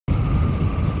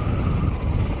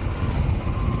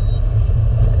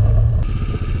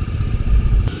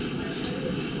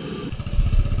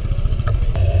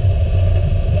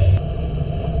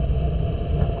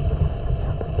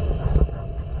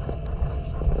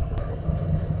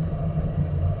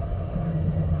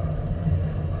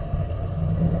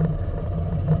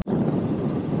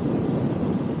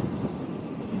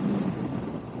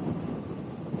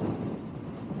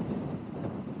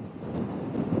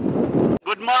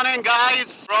morning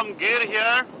guys, from Gir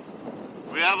here.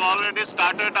 We have already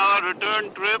started our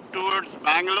return trip towards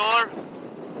Bangalore.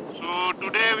 So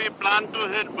today we plan to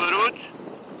hit Bharuch,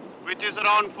 which is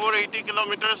around 480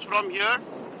 kilometers from here.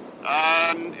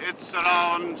 And it's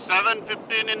around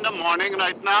 7:15 in the morning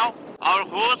right now. Our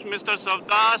host, Mr.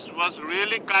 Savdas, was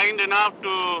really kind enough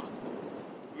to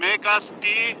make us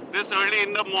tea this early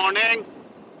in the morning.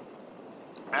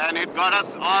 And it got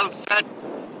us all set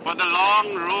for the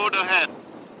long road ahead.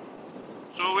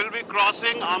 So we'll be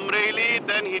crossing Amreli,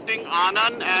 then hitting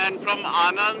Anand, and from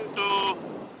Anand to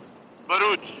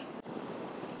Bharuch.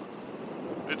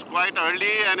 It's quite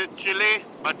early and it's chilly,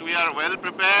 but we are well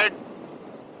prepared.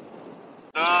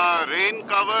 The rain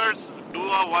covers do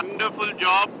a wonderful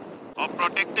job of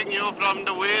protecting you from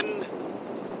the wind,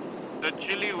 the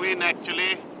chilly wind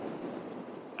actually.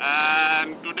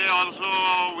 And today also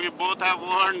we both have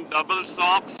worn double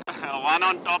socks, one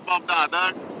on top of the other,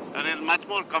 and it's much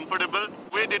more comfortable.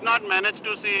 We did not manage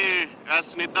to see, as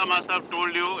Snitha must have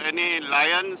told you, any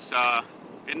lions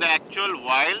in the actual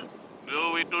wild.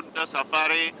 So we took the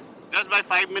safari. Just by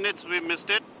 5 minutes we missed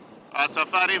it. A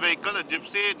safari vehicle, a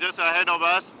gypsy, just ahead of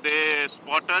us, they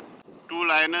spotted 2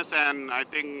 lioness and I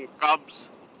think cubs.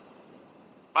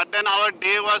 But then our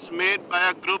day was made by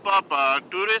a group of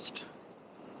tourists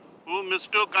who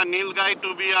mistook a nilgai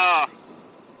to be a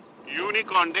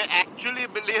unicorn. They actually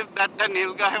believed that the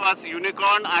nilgai was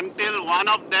unicorn until one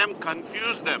of them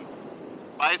confused them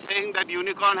by saying that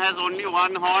unicorn has only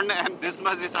one horn and this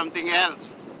must be something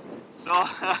else. So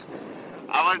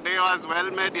our day was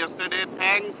well made yesterday.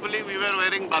 Thankfully we were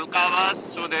wearing balkavas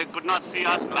so they could not see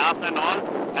us laugh and all.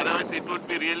 Otherwise it would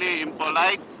be really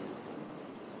impolite.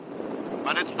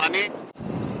 But it's funny.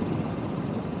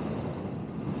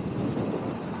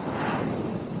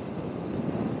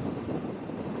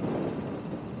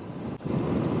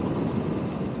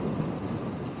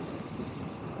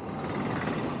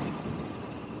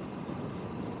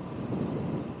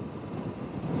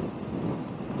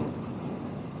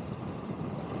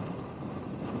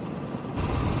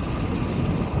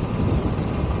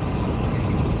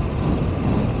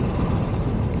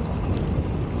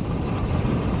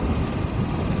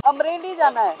 Amreli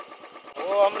जाना है।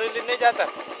 वो अमरेली नहीं जाता।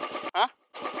 हाँ?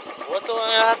 वो तो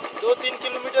यहाँ 2-3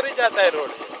 kilometre ही जाता है रोड।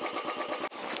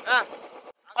 हाँ?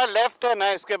 लेफ्ट है ना,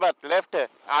 इसके बाद लेफ्ट है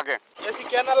आगे। ऐसी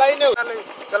क्या ना लाइन है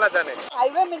चला जाने।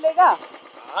 हाईवे मिलेगा।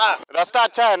 हाँ। रास्ता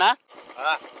अच्छा है ना?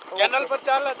 हाँ। कैनल पर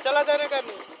चला जाने का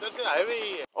नहीं, इधर से हाईवे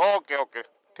ही है। ओके ओके,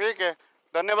 ठीक है,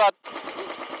 धन्यवाद।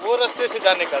 वो रास्ते से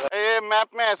जाने का। ये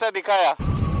मैप में ऐसा दिखाया।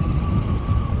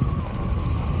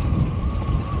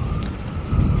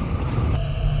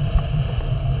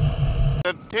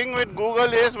 The thing with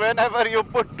Google is whenever you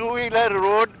put two-wheeler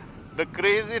road, the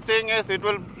crazy thing is it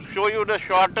will show you the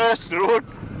shortest route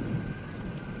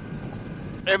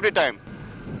every time.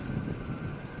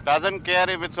 Doesn't care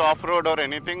if it's off-road or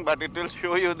anything, but it will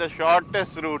show you the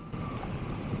shortest route.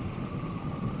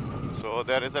 So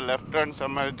there is a left turn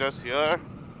somewhere just here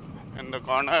in the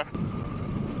corner.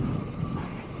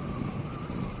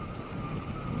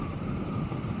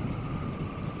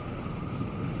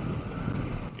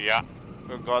 Yeah.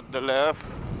 We got the left.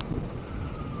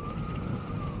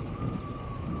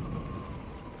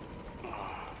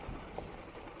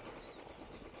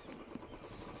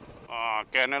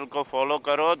 Canal ko follow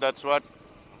karo, that's what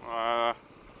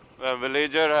the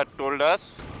villager had told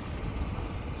us.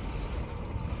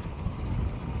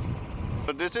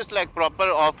 So this is like proper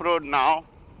off-road now.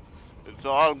 It's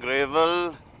all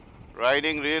gravel,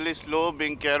 riding really slow,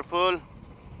 being careful.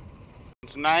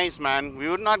 It's nice, man. We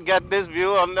would not get this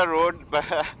view on the road,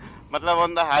 but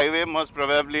on the highway most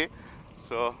probably.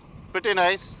 So pretty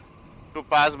nice to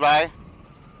pass by.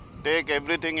 Take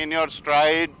everything in your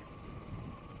stride.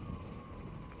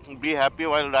 Be happy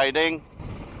while riding.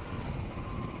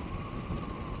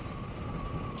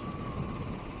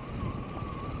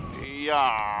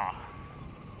 Yeah.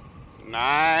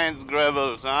 Nice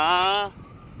gravels, huh?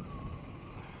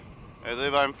 As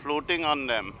if I'm floating on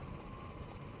them.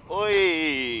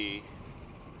 Oi!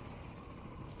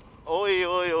 Oi,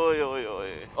 oi, oi, oi,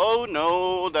 oi. Oh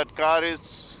no, that car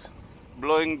is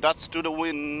blowing dust to the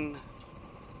wind.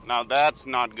 Now that's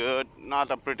not good.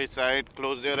 Not a pretty sight.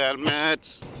 Close your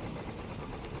helmets.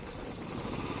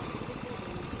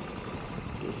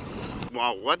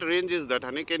 Wow, what range is that,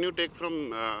 honey? Can you take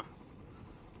from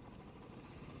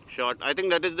shot? I think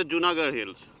that is the Junagadh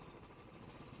Hills.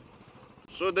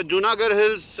 So the Junagadh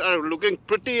Hills are looking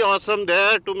pretty awesome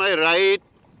there to my right.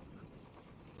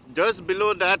 Just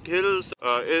below that hills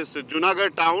is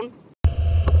Junagadh town.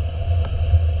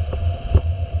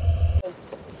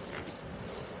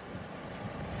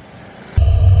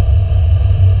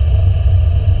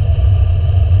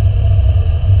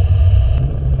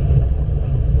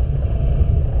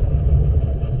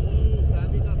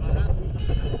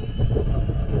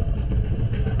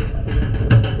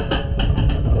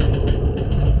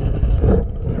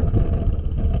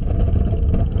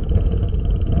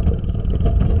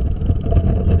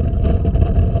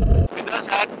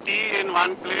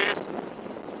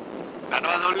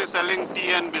 selling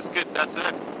tea and biscuit. That's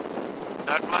it.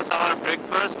 That was our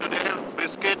breakfast today.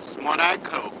 Biscuits,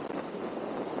 Monaco.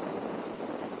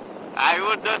 I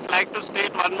would just like to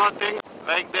state one more thing.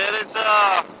 Like there is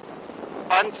a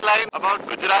punchline about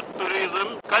Gujarat tourism.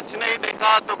 Kutch nahi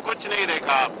dekha to kuch nahi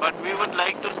dekha. But we would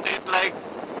like to state like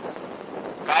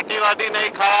काटीवादी नहीं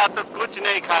खाया तो कुछ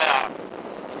नहीं खाया.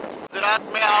 गुजरात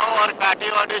में आओ और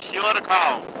काटीवादी sure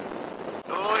खाओ.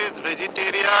 Though it's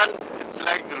vegetarian, it's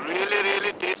like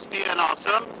really tasty and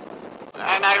awesome.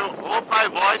 And I hope my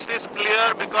voice is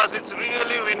clear because it's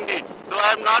really windy. Though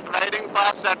I'm not riding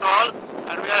fast at all,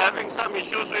 and we are having some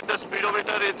issues with the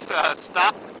speedometer. It's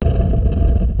stuck.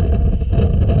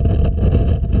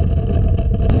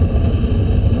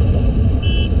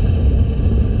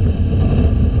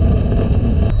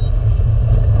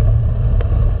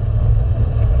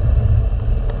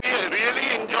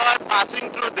 Passing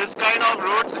through this kind of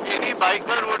roads, any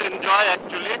biker would enjoy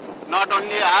actually, not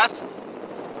only us.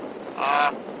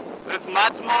 There's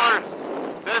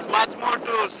much more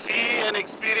to see and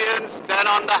experience than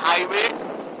on the highway,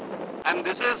 and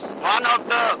this is one of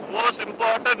the most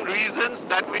important reasons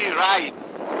that we ride,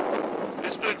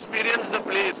 is to experience the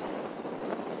place.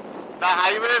 The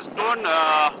highways don't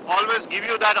always give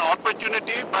you that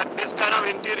opportunity, but this kind of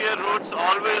interior roads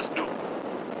always do.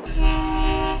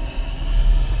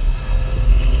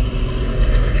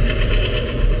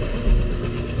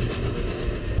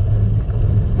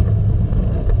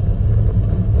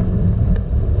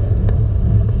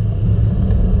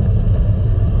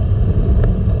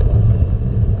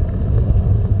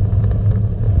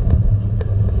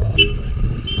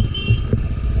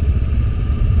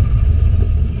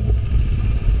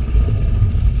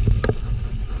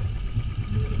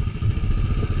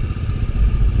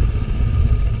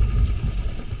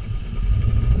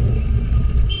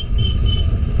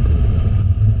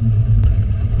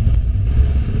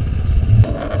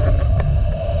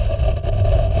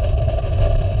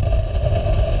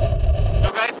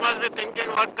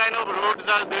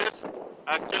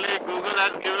 Actually, Google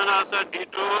has given us a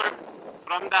detour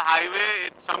from the highway.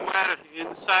 It's somewhere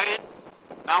inside.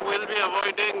 Now we'll be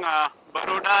avoiding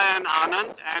Baroda and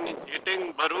Anand and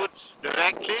hitting Bharuch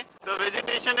directly. The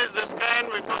vegetation is this kind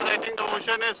because I think the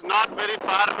ocean is not very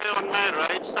far away on my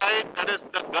right side. That is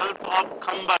the Gulf of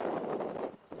Khambat.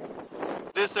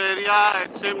 This area,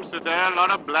 it seems there are a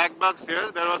lot of black bugs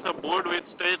here. There was a board which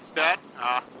states that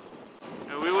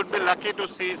we would be lucky to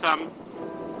see some.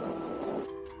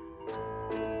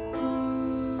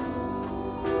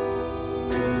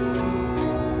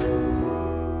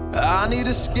 I need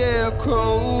a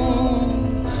scarecrow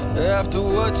after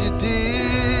what you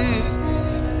did,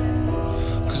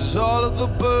 'cause all of the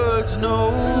birds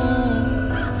know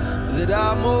that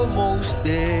I'm almost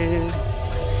dead.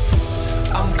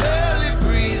 I'm barely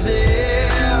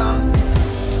breathing,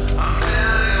 I'm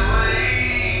barely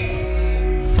awake.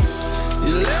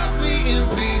 You left me in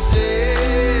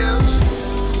pieces,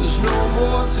 there's no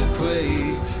more to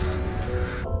break.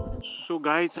 So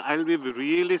guys, I'll be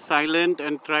really silent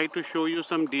and try to show you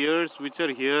some deers which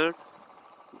are here,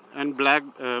 and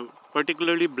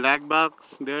particularly black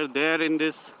bucks. They're there in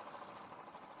this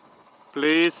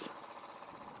place.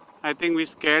 I think we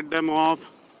scared them off.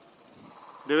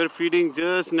 They were feeding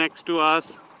just next to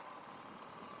us.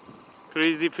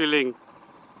 Crazy feeling.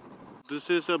 This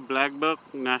is a black buck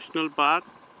national park.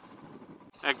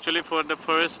 Actually, for the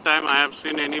first time I have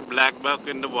seen any black buck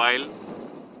in the wild.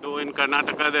 Though in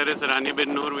Karnataka there is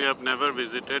Ranibennur, we have never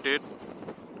visited it.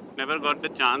 Never got the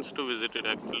chance to visit it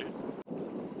actually.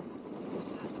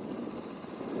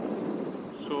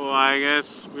 So I guess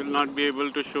we'll not be able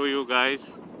to show you guys.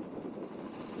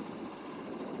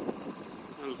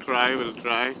 We'll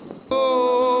try.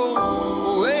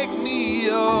 Oh, wake me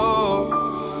up,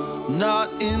 not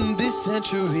in this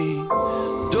century.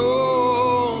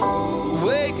 Don't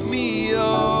wake me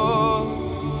up,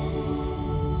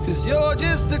 'cause you're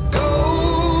just a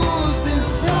ghost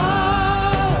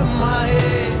inside my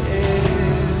head.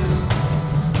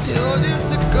 You're just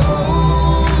a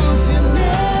ghost, you're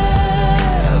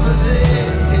never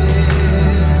there.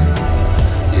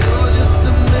 You're just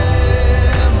a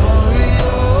memory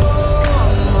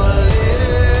on my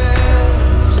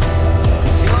lips,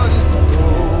 'cause you're just a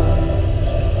ghost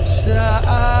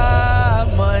inside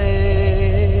my head.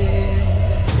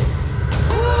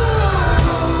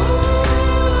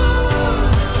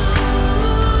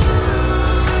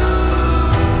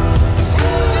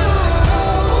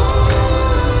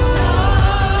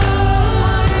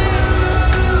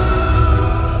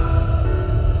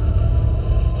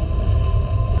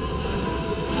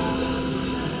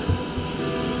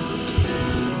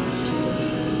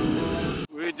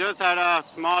 a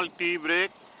small tea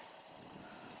break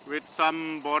with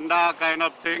some bonda kind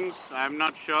of things. I'm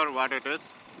not sure what it is.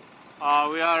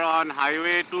 We are on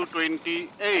Highway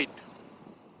 228,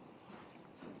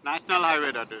 National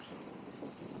Highway that is.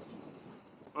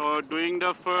 Doing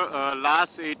the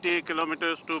last 80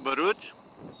 kilometers to Bharuch.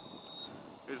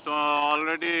 It's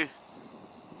already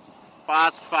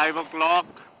past 5 o'clock.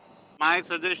 My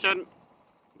suggestion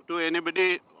to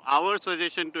anybody, our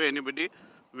suggestion to anybody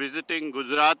visiting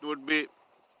Gujarat would be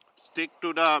stick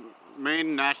to the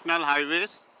main national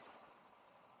highways.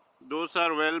 Those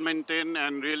are well maintained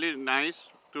and really nice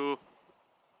to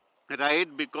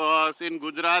ride, because in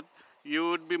Gujarat you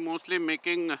would be mostly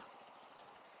making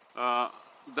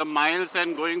the miles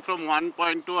and going from one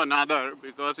point to another,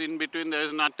 because in between there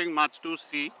is nothing much to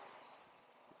see.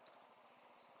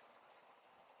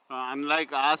 Unlike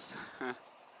us,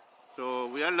 so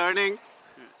we are learning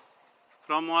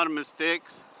from our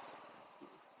mistakes.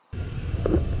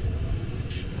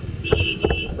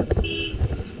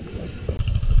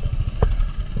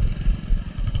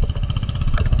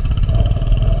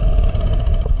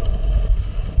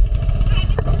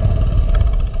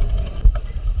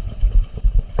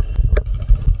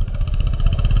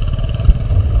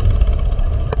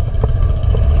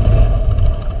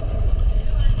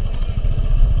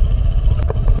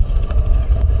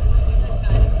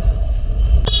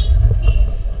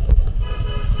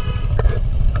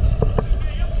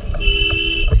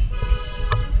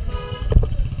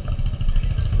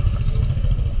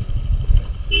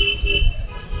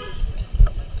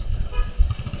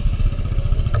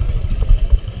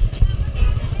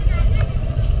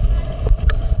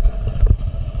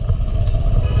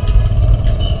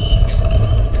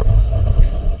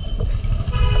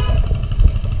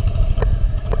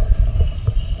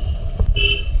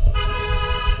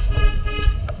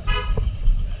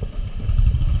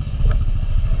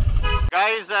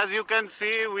 Guys, as you can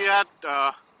see, we have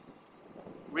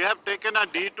taken a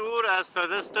detour as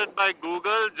suggested by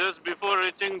Google just before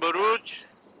reaching Bharuch,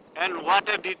 and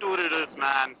what a detour it is,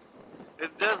 man.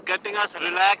 It's just getting us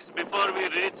relaxed before we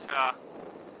reach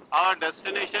our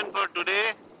destination for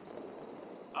today,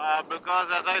 because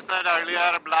as I said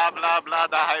earlier, blah blah blah,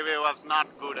 the highway was not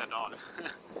good at all.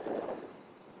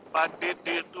 But the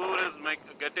detour is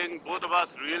getting both of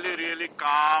us really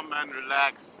calm and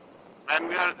relaxed. And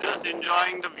we are just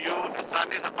enjoying the view. The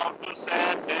sun is about to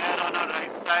set there on our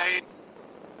right side,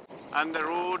 and the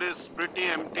road is pretty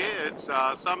empty. It's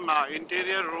some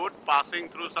interior road passing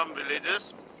through some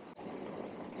villages.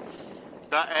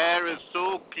 The air is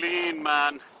so clean,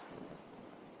 man.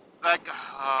 Like,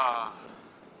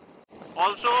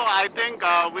 also I think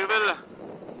we will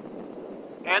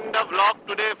end the vlog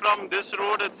today from this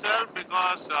road itself,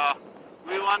 because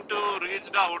we want to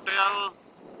reach the hotel,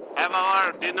 have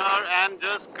our dinner and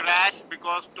just crash,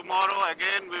 because tomorrow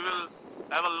again we will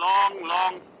have a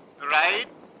long ride,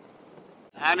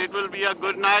 and it will be a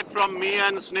good night from me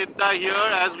and Snitha here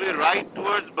as we ride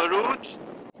towards Bharuch.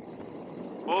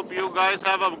 Hope you guys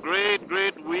have a great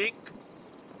week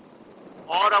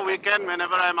or a weekend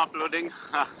whenever I'm uploading.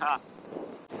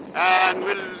 And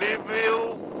we'll leave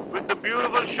you with the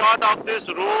beautiful shot of this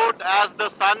road as the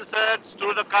sun sets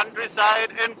through the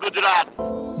countryside in Gujarat.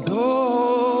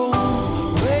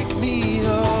 Don't wake me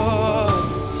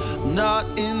up, not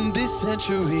in this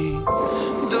century.